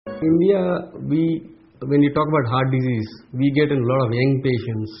India, when you talk about heart disease, we get a lot of young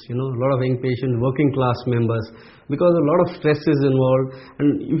patients, a lot of young patients, working class members, because a lot of stress is involved.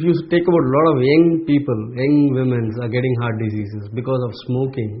 And if you take about a lot of young people, young women are getting heart diseases because of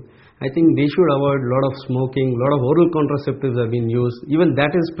smoking. I think they should avoid a lot of smoking. A lot of oral contraceptives have been used. Even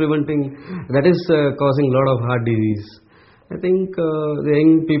that is causing a lot of heart disease. I think the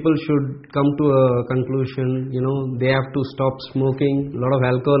young people should come to a conclusion. They have to stop smoking. A lot of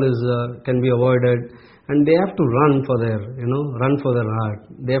alcohol can be avoided, and they have to run for their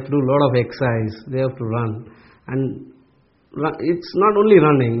heart. They have to do a lot of exercise. They have to run, and it's not only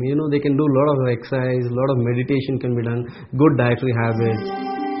running. They can do a lot of exercise. A lot of meditation can be done. Good dietary habits.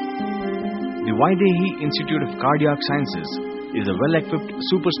 The Vydehi Institute of Cardiac Sciences is a well-equipped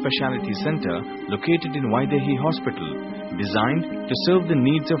super specialty center located in Vydehi Hospital, designed to serve the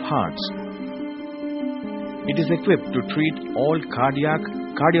needs of hearts. It is equipped to treat all cardiac,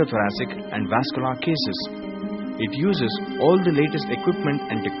 cardiothoracic and vascular cases. It uses all the latest equipment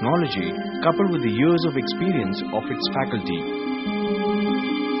and technology coupled with the years of experience of its faculty.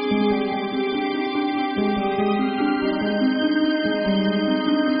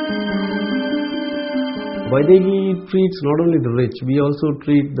 Vydehi treats not only the rich, we also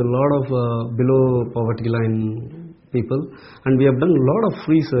treat a lot of below poverty line people, and we have done a lot of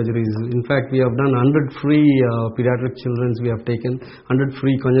free surgeries. In fact, we have done 100 free pediatric children we have taken, 100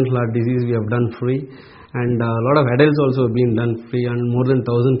 free congenital heart disease we have done free, and a lot of adults also have been done free, and more than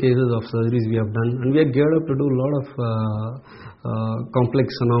 1,000 cases of surgeries we have done, and we are geared up to do a lot of complex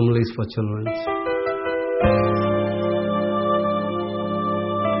anomalies for children.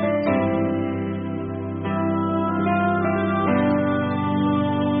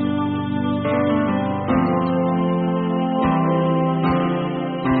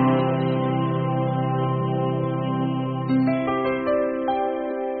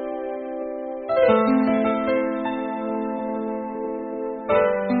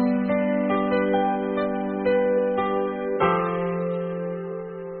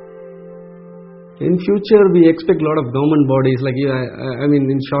 In future, we expect a lot of government bodies, like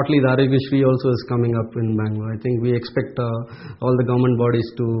shortly the Arogyasri also is coming up in Bangalore. I think we expect all the government bodies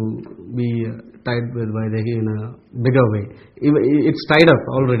to be tied with Vydehi in a bigger way. It's tied up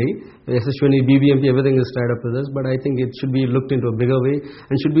already. SHWini, BBMP, everything is tied up with us, but I think it should be looked into a bigger way,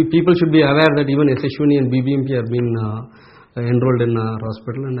 and people should be aware that even SHWini and BBMP have been enrolled in our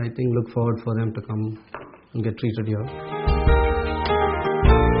hospital, and I think look forward for them to come and get treated here.